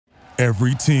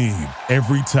Every team,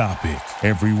 every topic,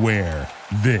 everywhere.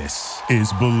 This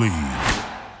is Believe.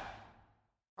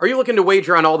 Are you looking to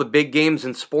wager on all the big games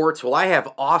in sports? Well, I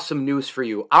have awesome news for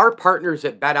you. Our partners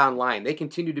at BetOnline, they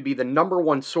continue to be the number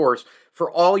one source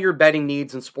for all your betting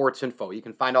needs and sports info. You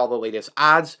can find all the latest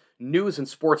odds, news, and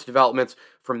sports developments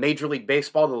from Major League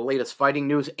Baseball to the latest fighting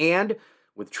news. And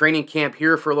with training camp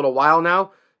here for a little while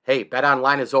now, hey,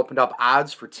 BetOnline has opened up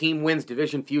odds for team wins,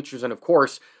 division futures, and of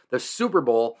course, the Super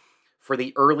Bowl for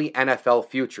the early NFL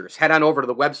futures. Head on over to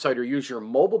the website or use your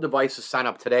mobile device to sign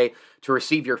up today to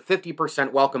receive your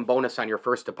 50% welcome bonus on your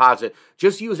first deposit.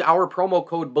 Just use our promo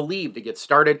code BELIEVE to get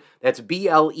started. That's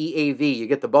BLEAV. You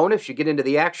get the bonus, you get into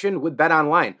the action with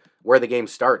BetOnline, where the game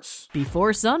starts.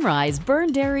 Before sunrise,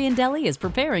 Burn Dairy and Deli is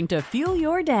preparing to fuel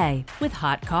your day with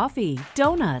hot coffee,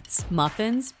 donuts,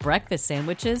 muffins, breakfast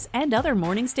sandwiches, and other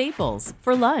morning staples.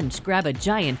 For lunch, grab a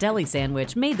giant deli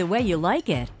sandwich made the way you like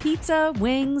it. Pizza,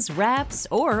 wings, wraps,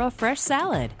 or a fresh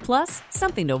salad. Plus,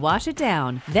 something to wash it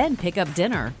down. Then pick up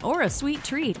dinner or a sweet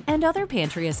treat and other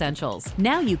pantry essentials.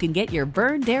 Now you can get your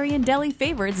Burn Dairy and Deli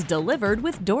favorites delivered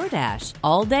with DoorDash.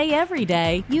 All day, every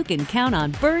day, you can count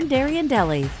on Burn Dairy and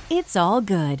Deli. It's all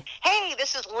good. Hey,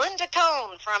 this is Linda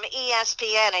Cohn from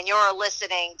ESPN, and you're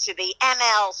listening to the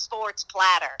ML Sports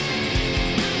Platter.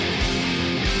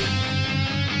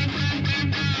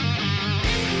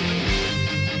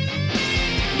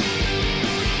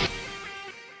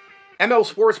 ML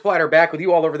Sports Platter back with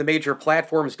you all over the major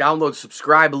platforms. Download,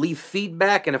 subscribe, leave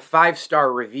feedback, and a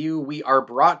 5-star review. We are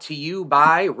brought to you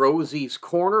by Rosie's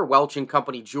Corner, Welch &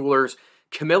 Company Jewelers,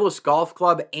 Camillus Golf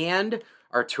Club, and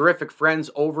our terrific friends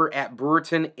over at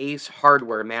Brewerton Ace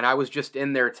Hardware. Man, I was just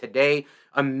in there today.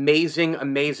 Amazing,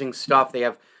 amazing stuff. They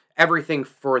have everything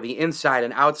for the inside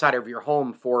and outside of your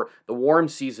home for the warm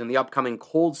season, the upcoming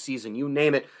cold season, you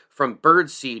name it, from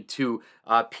birdseed to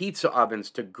pizza ovens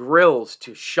to grills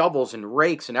to shovels and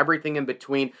rakes and everything in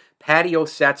between, patio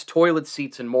sets, toilet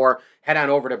seats, and more. Head on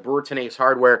over to Brewerton Ace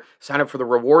Hardware, sign up for the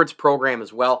rewards program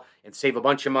as well, and save a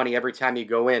bunch of money every time you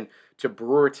go in to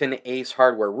Brewerton Ace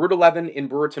Hardware. Route 11 in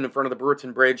Brewerton, in front of the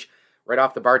Brewerton Bridge, right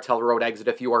off the Bartell Road exit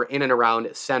if you are in and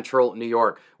around central New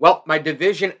York. Well, my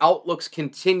division outlooks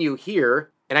continue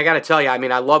here, and I got to tell you, I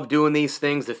mean, I love doing these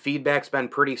things. The feedback's been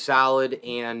pretty solid,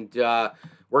 and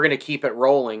we're going to keep it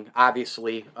rolling,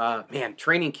 obviously. Man,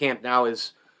 training camp now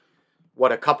is,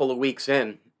 a couple of weeks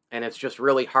in, and it's just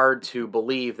really hard to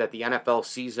believe that the NFL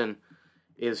season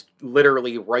is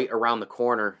literally right around the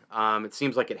corner. It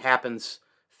seems like it happens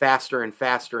faster and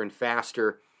faster and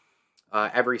faster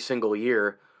every single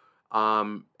year.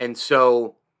 And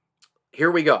so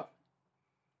here we go.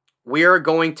 We are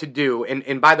going to do,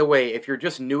 and by the way, if you're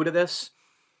just new to this,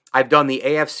 I've done the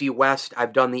AFC West,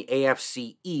 I've done the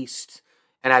AFC East,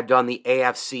 and I've done the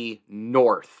AFC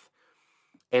North.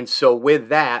 And so with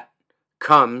that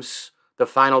comes the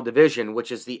final division,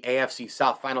 which is the AFC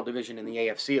South, final division in the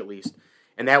AFC at least,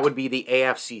 and that would be the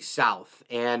AFC South.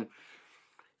 And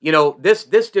you know, this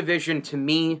division to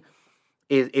me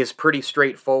is pretty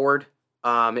straightforward.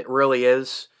 It really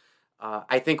is.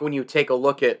 I think when you take a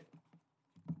look at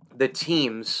the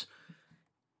teams,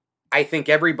 I think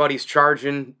everybody's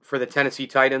charging for the Tennessee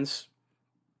Titans.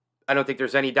 I don't think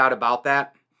there's any doubt about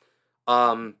that.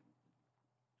 But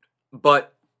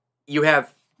you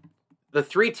have the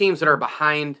three teams that are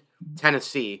behind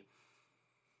Tennessee.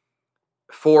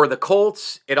 For the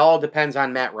Colts, it all depends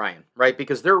on Matt Ryan, right?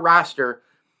 Because their roster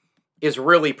is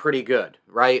really pretty good,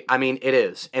 right? I mean, it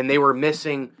is. And they were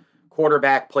missing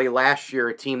quarterback play last year,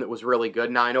 a team that was really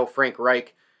good. Now, I know Frank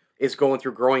Reich is going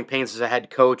through growing pains as a head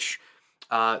coach.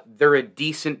 They're a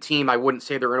decent team. I wouldn't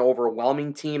say they're an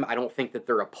overwhelming team. I don't think that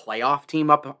they're a playoff team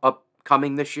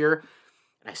upcoming this year.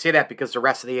 And I say that because the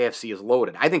rest of the AFC is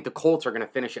loaded. I think the Colts are going to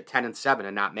finish at 10-7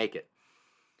 and not make it,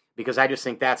 because I just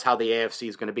think that's how the AFC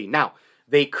is going to be. Now,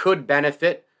 they could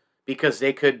benefit because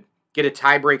they could get a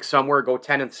tiebreak somewhere, go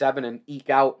 10-7, and eke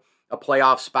out a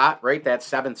playoff spot, right? That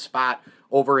 7th spot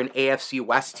over an AFC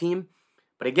West team.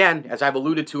 But again, as I've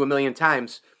alluded to a million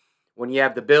times, when you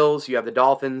have the Bills, you have the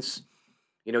Dolphins,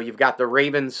 you know, you've got the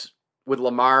Ravens with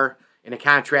Lamar in a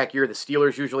contract year. The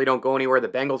Steelers usually don't go anywhere. The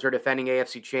Bengals are defending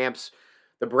AFC champs.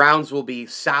 The Browns will be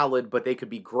solid, but they could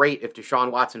be great if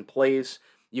Deshaun Watson plays.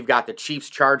 You've got the Chiefs,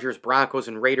 Chargers, Broncos,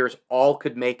 and Raiders all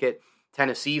could make it.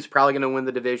 Tennessee's probably going to win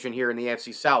the division here in the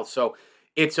AFC South. So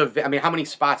it's I mean, how many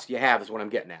spots do you have is what I'm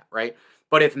getting at, right?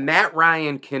 But if Matt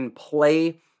Ryan can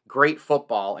play great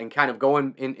football and kind of go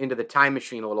into the time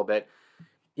machine a little bit,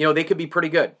 you know, they could be pretty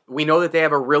good. We know that they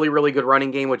have a really, really good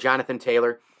running game with Jonathan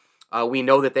Taylor. We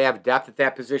know that they have depth at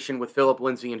that position with Phillip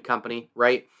Lindsay and company,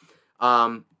 right?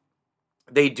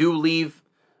 They do leave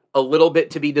a little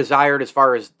bit to be desired as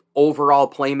far as overall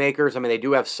playmakers. I mean, they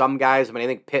do have some guys. I mean, I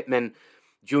think Pittman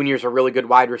Jr. is a really good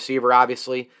wide receiver,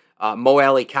 obviously. Mo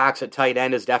Alley Cox at tight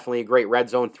end is definitely a great red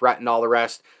zone threat and all the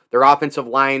rest. Their offensive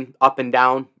line up and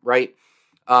down, right?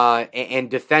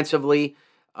 And defensively,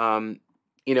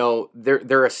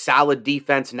 they're a solid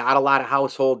defense, not a lot of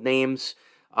household names.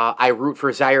 I root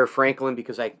for Zaire Franklin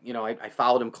because I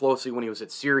followed him closely when he was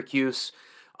at Syracuse.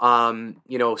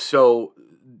 So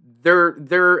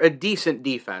they're a decent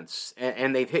defense,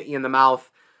 and they've hit you in the mouth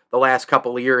the last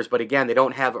couple of years. But again, they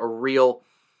don't have a real,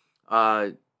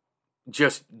 I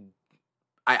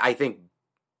think,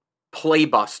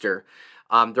 playbuster.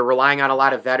 They're relying on a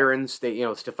lot of veterans.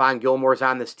 Stephon Gilmore's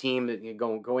on this team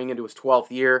going into his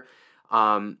 12th year.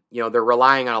 They're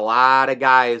relying on a lot of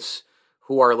guys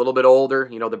who are a little bit older.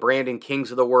 The Brandon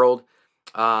Kings of the world.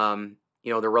 They're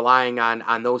relying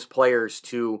on those players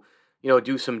to,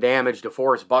 do some damage.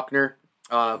 DeForest Buckner,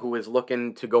 who is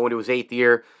looking to go into his 8th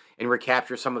year and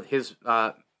recapture some of his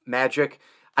magic.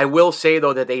 I will say,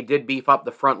 though, that they did beef up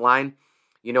the front line.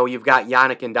 You've got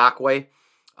Yannick Ngakoue,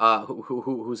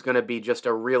 who's going to be just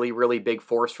a really, really big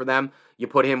force for them. You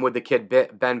put him with the kid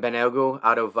Ben Benegu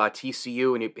out of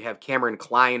TCU, and you have Cameron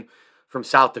Klein from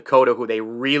South Dakota, who they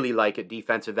really like at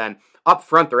defensive end. Up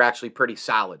front, they're actually pretty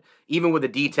solid, even with the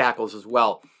D tackles as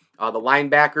well. The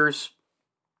linebackers,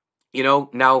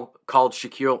 now called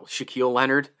Shaquille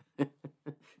Leonard.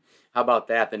 How about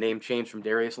that? The name changed from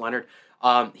Darius Leonard.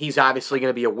 He's obviously going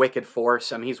to be a wicked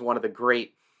force. I mean, he's one of the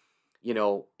great,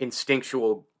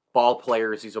 instinctual ball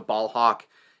players. He's a ball hawk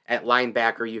at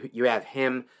linebacker. You have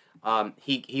him.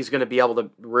 He's going to be able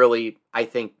to really, I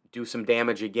think, do some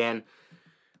damage again.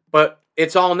 But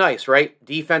it's all nice, right?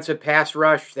 Defensive pass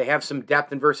rush. They have some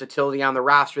depth and versatility on the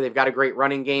roster. They've got a great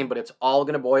running game, but it's all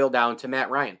going to boil down to Matt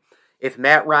Ryan. If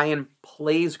Matt Ryan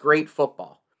plays great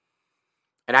football,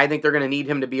 and I think they're going to need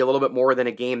him to be a little bit more than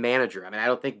a game manager. I mean, I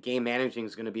don't think game managing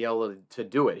is going to be able to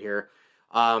do it here.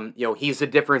 He's the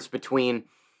difference between,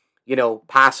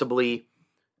 possibly,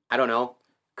 I don't know,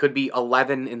 could be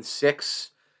 11-6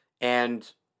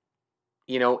 and,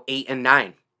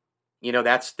 8-9.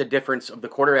 That's the difference of the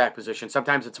quarterback position.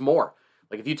 Sometimes it's more.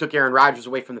 Like if you took Aaron Rodgers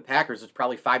away from the Packers, it's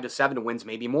probably 5-7 wins,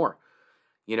 maybe more,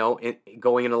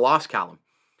 going in the loss column.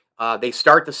 They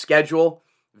start the schedule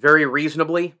very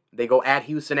reasonably. They go at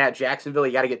Houston, at Jacksonville.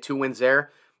 You got to get 2 wins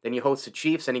there. Then you host the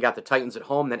Chiefs, and you got the Titans at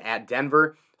home, then at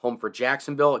Denver, home for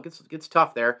Jacksonville. It gets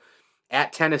tough there.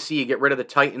 At Tennessee, you get rid of the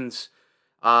Titans.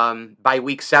 By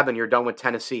week 7, you're done with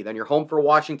Tennessee. Then you're home for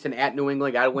Washington, at New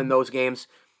England. Got to win those games.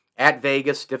 At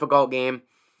Vegas, difficult game.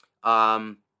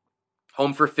 Home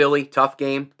for Philly, tough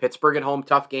game. Pittsburgh at home,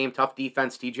 tough game. Tough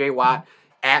defense, TJ Watt.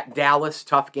 At Dallas,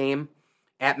 tough game.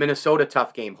 At Minnesota,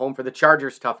 tough game. Home for the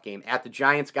Chargers, tough game. At the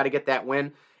Giants, got to get that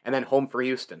win. And then home for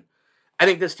Houston. I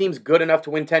think this team's good enough to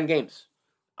win 10 games.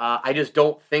 I just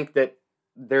don't think that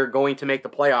they're going to make the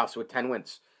playoffs with 10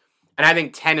 wins. And I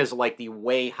think 10 is like the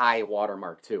way high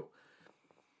watermark, too.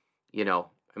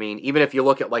 I mean, even if you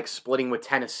look at like splitting with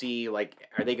Tennessee, like,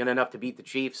 are they good enough to beat the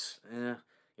Chiefs?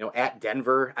 At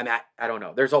Denver, I don't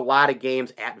know. There's a lot of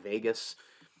games at Vegas.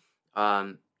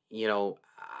 I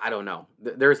don't know.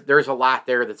 There's a lot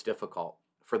there that's difficult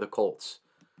for the Colts.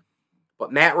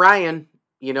 But Matt Ryan,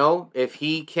 if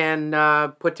he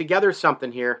can put together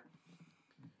something here,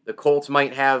 the Colts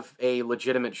might have a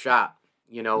legitimate shot,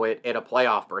 at a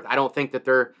playoff berth. I don't think that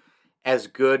they're as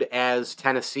good as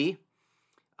Tennessee.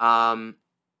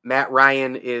 Matt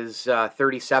Ryan is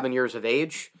 37 years of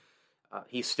age.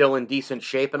 He's still in decent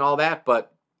shape and all that,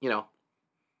 but,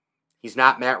 he's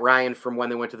not Matt Ryan from when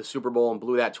they went to the Super Bowl and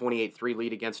blew that 28-3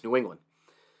 lead against New England.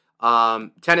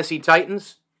 Tennessee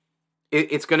Titans,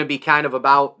 it's going to be kind of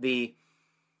about the,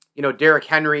 Derrick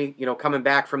Henry, coming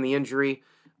back from the injury.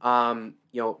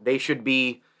 They should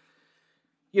be,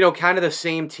 kind of the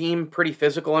same team, pretty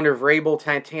physical under Vrabel.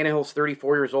 Tannehill's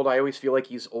 34 years old. I always feel like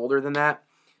he's older than that.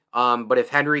 But if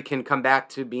Henry can come back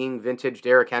to being vintage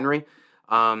Derrick Henry,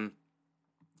 they're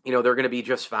going to be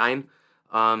just fine.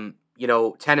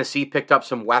 Tennessee picked up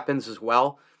some weapons as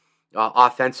well.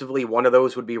 Offensively, one of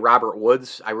those would be Robert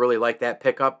Woods. I really like that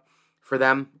pickup for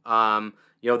them.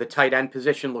 The tight end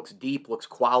position looks deep, looks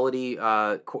quality,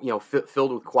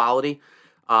 filled with quality.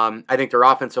 I think their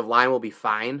offensive line will be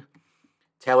fine.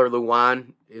 Taylor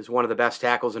Lewan is one of the best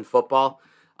tackles in football.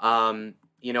 And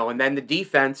then the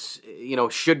defense,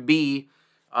 should be,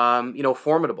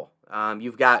 formidable.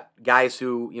 You've got guys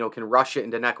who, can rush it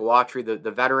into Nekawatri,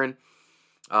 the veteran.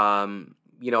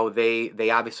 They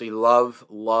obviously love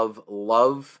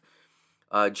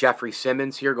Jeffrey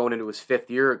Simmons here going into his 5th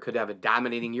year. It could have a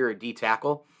dominating year at D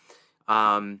tackle.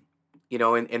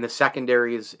 and the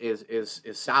secondary is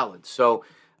solid. So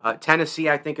Tennessee,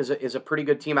 I think, is a pretty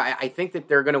good team. I think that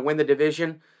they're going to win the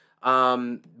division,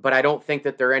 but I don't think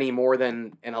that they're any more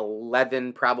than an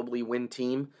 11 probably win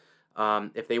team.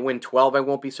 If they win 12, I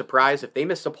won't be surprised. If they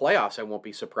miss the playoffs, I won't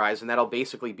be surprised, and that'll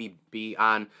basically be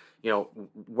on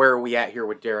where are we at here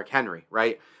with Derrick Henry,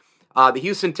 right? The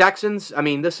Houston Texans, I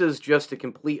mean, this is just a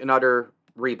complete and utter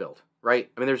rebuild, right?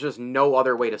 I mean, there's just no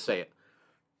other way to say it.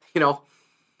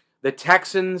 The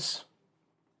Texans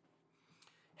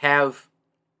have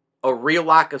a real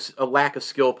lack of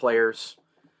skill players.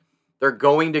 They're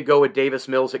going to go with Davis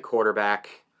Mills at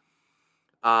quarterback.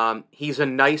 He's a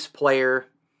nice player,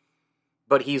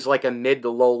 but he's like a mid to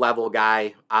low level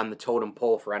guy on the totem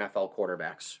pole for NFL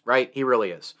quarterbacks, right? He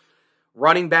really is.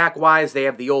 Running back wise, they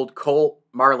have the old Colt,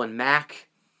 Marlon Mack,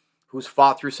 who's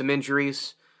fought through some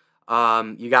injuries.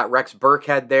 You got Rex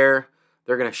Burkhead there.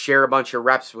 They're going to share a bunch of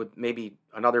reps with maybe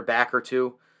another back or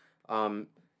two.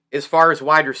 As far as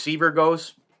wide receiver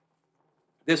goes,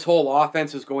 this whole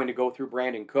offense is going to go through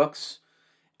Brandon Cooks,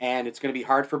 and it's going to be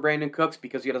hard for Brandon Cooks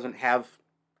because he doesn't have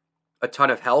a ton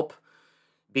of help.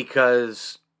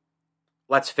 Because,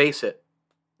 let's face it,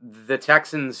 the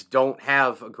Texans don't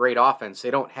have a great offense.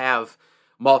 They don't have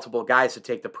multiple guys to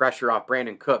take the pressure off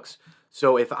Brandon Cooks.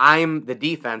 So if I'm the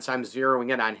defense, I'm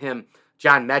zeroing in on him.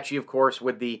 John Mechie, of course,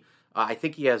 with the, I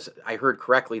think he has, I heard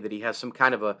correctly that he has some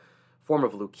kind of a form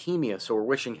of leukemia, so we're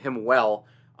wishing him well.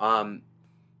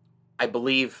 I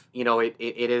believe,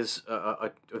 it is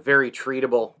a very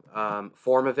treatable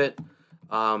form of it,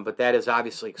 but that is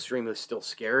obviously extremely still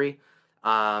scary.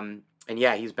 And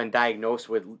yeah, he's been diagnosed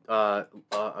with a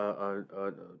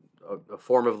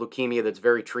form of leukemia that's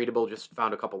very treatable. Just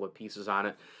found a couple of pieces on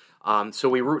it. So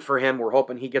we root for him. We're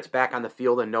hoping he gets back on the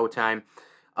field in no time.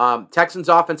 Texans'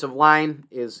 offensive line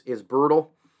is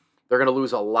brutal. They're going to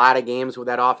lose a lot of games with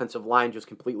that offensive line just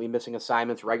completely missing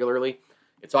assignments regularly.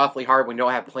 It's awfully hard when you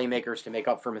don't have playmakers to make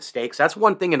up for mistakes. That's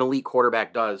one thing an elite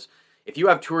quarterback does. If you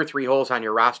have 2 or 3 holes on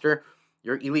your roster,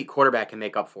 your elite quarterback can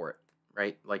make up for it.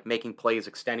 Right? Like making plays,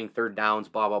 extending third downs,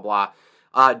 blah, blah,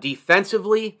 blah.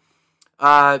 Defensively,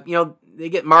 they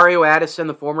get Mario Addison,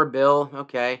 the former Bill,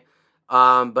 okay.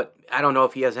 But I don't know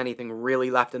if he has anything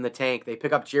really left in the tank. They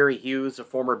pick up Jerry Hughes, a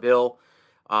former Bill,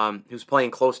 who's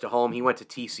playing close to home. He went to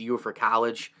TCU for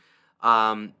college.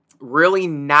 Really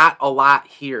not a lot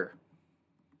here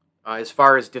as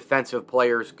far as defensive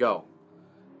players go.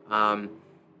 I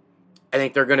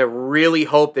think they're going to really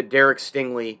hope that Derek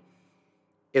Stingley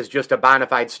is just a bona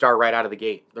fide star right out of the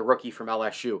gate, the rookie from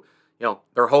LSU.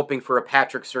 They're hoping for a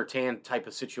Patrick Surtain type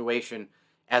of situation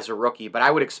as a rookie, but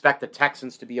I would expect the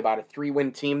Texans to be about a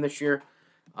 3-win team this year.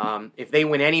 If they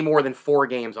win any more than 4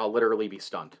 games, I'll literally be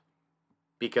stunned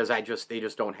because they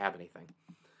just don't have anything.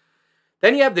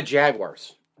 Then you have the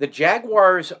Jaguars. The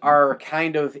Jaguars are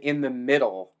kind of in the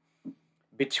middle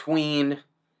between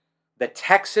the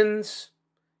Texans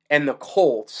and the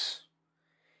Colts,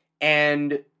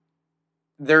 and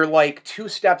they're like 2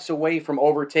 steps away from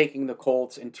overtaking the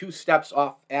Colts and 2 steps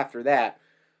off after that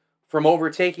from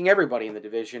overtaking everybody in the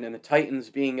division and the Titans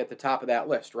being at the top of that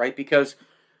list, right? Because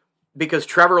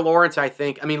Trevor Lawrence,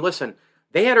 listen,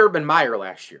 they had Urban Meyer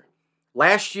last year.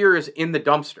 Last year is in the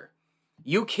dumpster.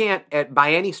 You can't,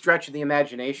 by any stretch of the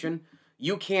imagination,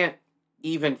 you can't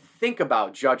even think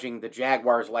about judging the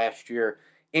Jaguars last year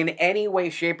in any way,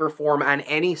 shape, or form on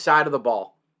any side of the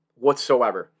ball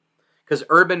whatsoever. Because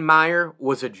Urban Meyer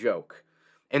was a joke.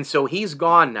 And so he's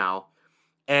gone now.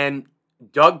 And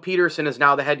Doug Peterson is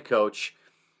now the head coach.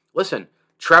 Listen,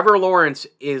 Trevor Lawrence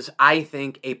is, I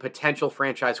think, a potential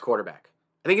franchise quarterback.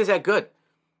 I think he's that good.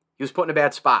 He was put in a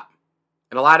bad spot.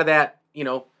 And a lot of that,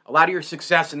 a lot of your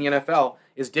success in the NFL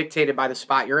is dictated by the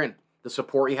spot you're in, the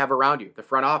support you have around you, the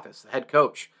front office, the head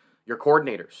coach, your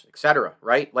coordinators, etc.,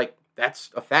 right? Like, that's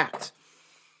a fact.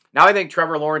 Now I think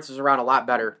Trevor Lawrence is around a lot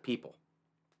better people.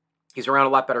 He's around a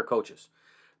lot better coaches.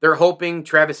 They're hoping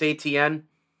Travis Etienne,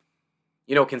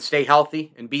 can stay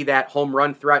healthy and be that home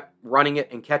run threat, running it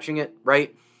and catching it,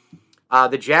 right?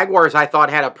 The Jaguars, I thought,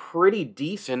 had a pretty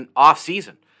decent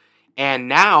offseason. And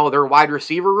now their wide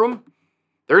receiver room,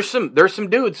 there's some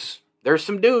dudes. There's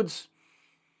some dudes.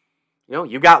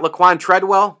 You've got Laquan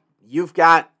Treadwell. You've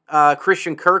got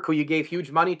Christian Kirk, who you gave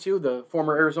huge money to, the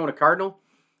former Arizona Cardinal.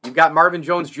 You've got Marvin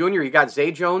Jones Jr. You got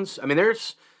Zay Jones. I mean,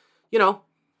 there's,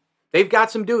 they've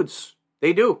got some dudes.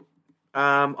 They do.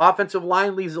 Offensive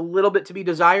line leaves a little bit to be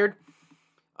desired.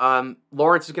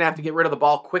 Lawrence is going to have to get rid of the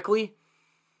ball quickly.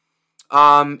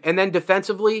 And then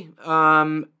defensively,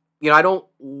 I don't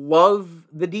love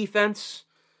the defense.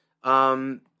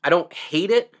 I don't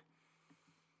hate it.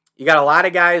 You got a lot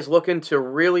of guys looking to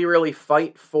really, really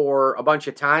fight for a bunch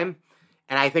of time.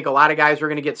 And I think a lot of guys are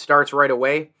going to get starts right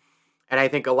away. And I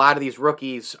think a lot of these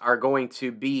rookies are going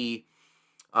to be,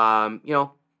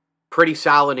 pretty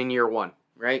solid in year one,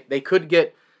 right? They could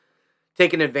get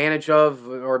taken advantage of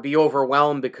or be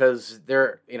overwhelmed because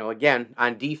they're, again,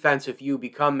 on defense, if you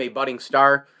become a budding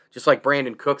star, just like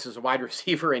Brandon Cooks is a wide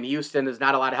receiver in Houston, there's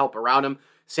not a lot of help around him.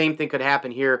 Same thing could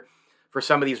happen here for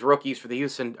some of these rookies for the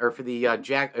Houston or for the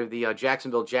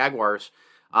Jacksonville Jaguars.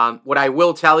 What I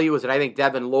will tell you is that I think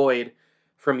Devin Lloyd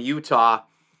from Utah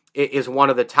is one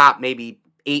of the top maybe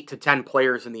 8 to 10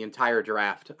 players in the entire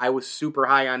draft. I was super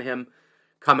high on him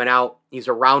coming out. He's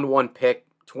a round 1 pick,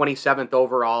 27th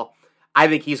overall. I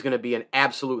think he's going to be an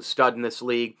absolute stud in this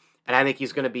league, and I think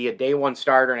he's going to be a day 1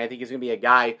 starter, and I think he's going to be a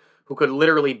guy who could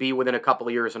literally be within a couple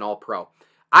of years an all-pro.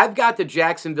 I've got the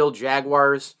Jacksonville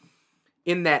Jaguars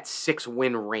in that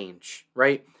 6-win range,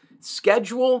 right?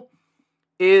 Schedule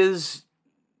is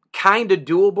kind of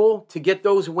doable to get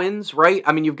those wins, right?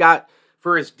 I mean, you've got,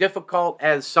 for as difficult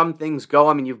as some things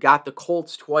go, you've got the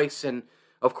Colts twice and,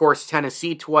 of course,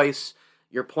 Tennessee twice.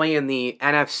 You're playing the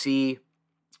NFC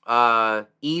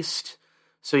East,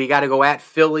 so you got to go at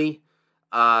Philly.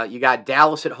 You got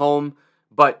Dallas at home,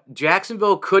 but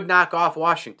Jacksonville could knock off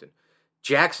Washington.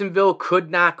 Jacksonville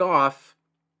could knock off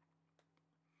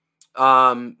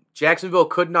absolutely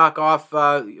could knock off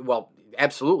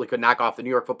the New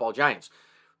York Football Giants.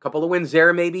 A couple of wins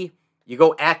there, maybe. You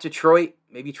go at Detroit,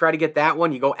 maybe try to get that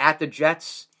one. You go at the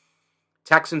Jets,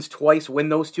 Texans twice, win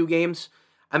those 2 games.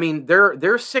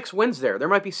 There's 6 wins there. There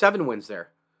might be 7 wins there.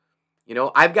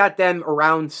 I've got them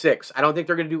around 6. I don't think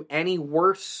they're going to do any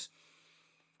worse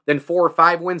than 4 or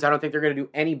 5 wins. I don't think they're going to do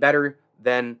any better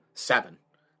than 7.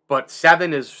 But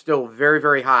 7 is still very,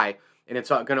 very high, and it's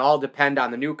going to all depend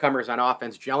on the newcomers on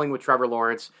offense gelling with Trevor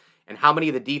Lawrence and how many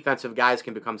of the defensive guys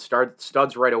can become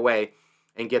studs right away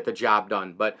and get the job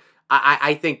done. But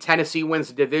I think Tennessee wins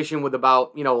the division with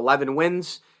about 11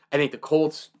 wins. I think the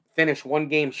Colts finish 1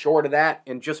 game short of that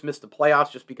and just miss the playoffs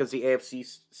just because the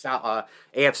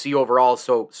AFC overall is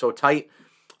so tight.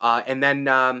 And then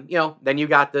you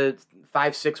got the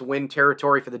 5-6 win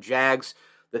territory for the Jags,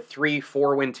 the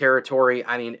 3-4 win territory.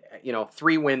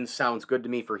 3 wins sounds good to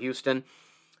me for Houston.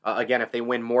 Again, if they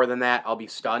win more than that, I'll be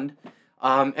stunned.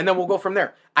 And then we'll go from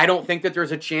there. I don't think that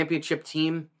there's a championship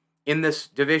team in this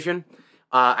division.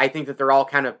 I think that they're all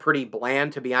kind of pretty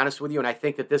bland, to be honest with you. And I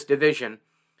think that this division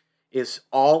is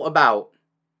all about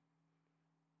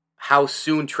how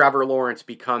soon Trevor Lawrence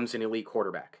becomes an elite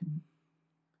quarterback.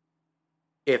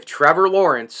 If Trevor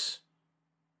Lawrence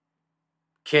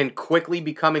can quickly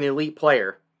become an elite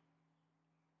player,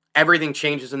 everything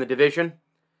changes in the division,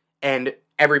 and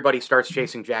everybody starts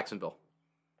chasing Jacksonville.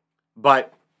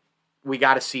 But we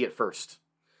got to see it first.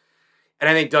 And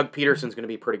I think Doug Peterson's going to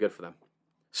be pretty good for them.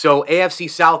 So AFC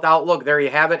South Outlook, there you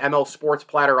have it. ML Sports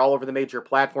Platter all over the major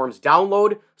platforms.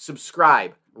 Download,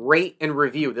 subscribe, rate, and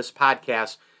review this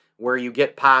podcast where you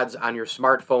get pods on your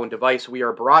smartphone device. We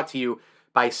are brought to you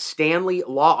by Stanley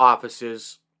Law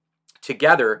Offices.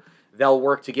 Together, they'll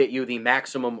work to get you the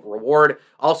maximum reward.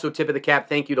 Also, tip of the cap,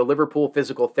 thank you to Liverpool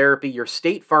Physical Therapy, your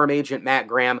State Farm agent, Matt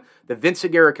Graham, the Vince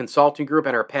Aguirre Consulting Group,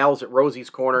 and our pals at Rosie's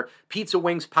Corner. Pizza,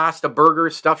 wings, pasta,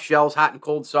 burgers, stuffed shells, hot and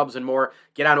cold subs, and more.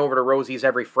 Get on over to Rosie's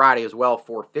every Friday as well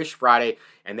for Fish Friday,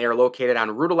 and they are located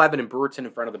on Route 11 in Brewerton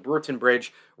in front of the Brewerton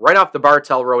Bridge, right off the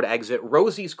Bartell Road exit.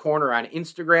 Rosie's Corner on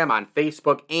Instagram, on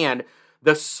Facebook, and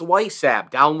the Slice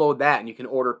app. Download that, and you can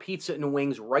order pizza and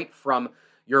wings right from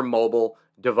your mobile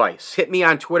device. Hit me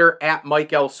on Twitter at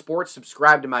Mike L Sports.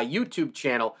 Subscribe to my YouTube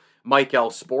channel, Mike L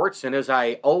Sports. And as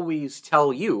I always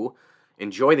tell you,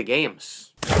 enjoy the games.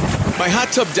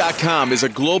 MyHotTub.com is a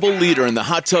global leader in the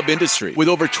hot tub industry with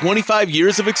over 25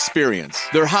 years of experience.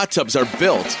 Their hot tubs are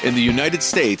built in the United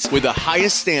States with the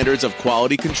highest standards of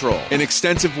quality control, an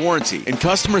extensive warranty, and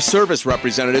customer service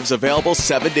representatives available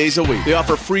 7 days a week. They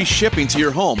offer free shipping to your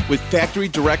home with factory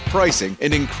direct pricing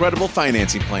and incredible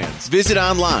financing plans. Visit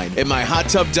online at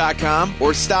MyHotTub.com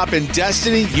or stop in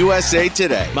Destiny, USA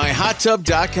today.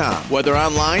 MyHotTub.com. Whether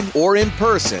online or in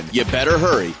person, you better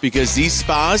hurry because these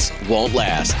spas won't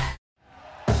last.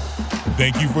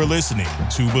 Thank you for listening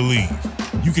to Believe.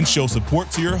 You can show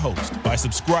support to your host by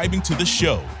subscribing to the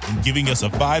show and giving us a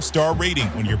 5-star rating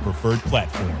on your preferred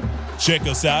platform. Check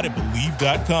us out at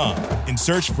Believe.com and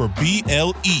search for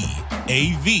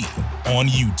BLEAV on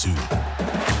YouTube.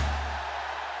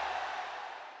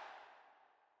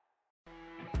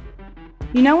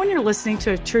 You know when you're listening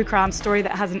to a true crime story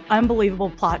that has an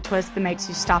unbelievable plot twist that makes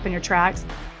you stop in your tracks?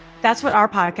 That's what our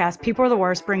podcast, People Are the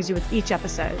Worst, brings you with each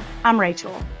episode. I'm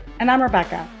Rachel. And I'm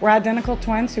Rebecca. We're identical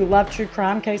twins who love true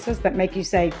crime cases that make you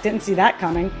say, didn't see that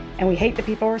coming, and we hate the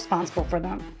people responsible for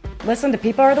them. Listen to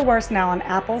People Are the Worst now on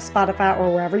Apple, Spotify,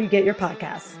 or wherever you get your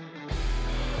podcasts.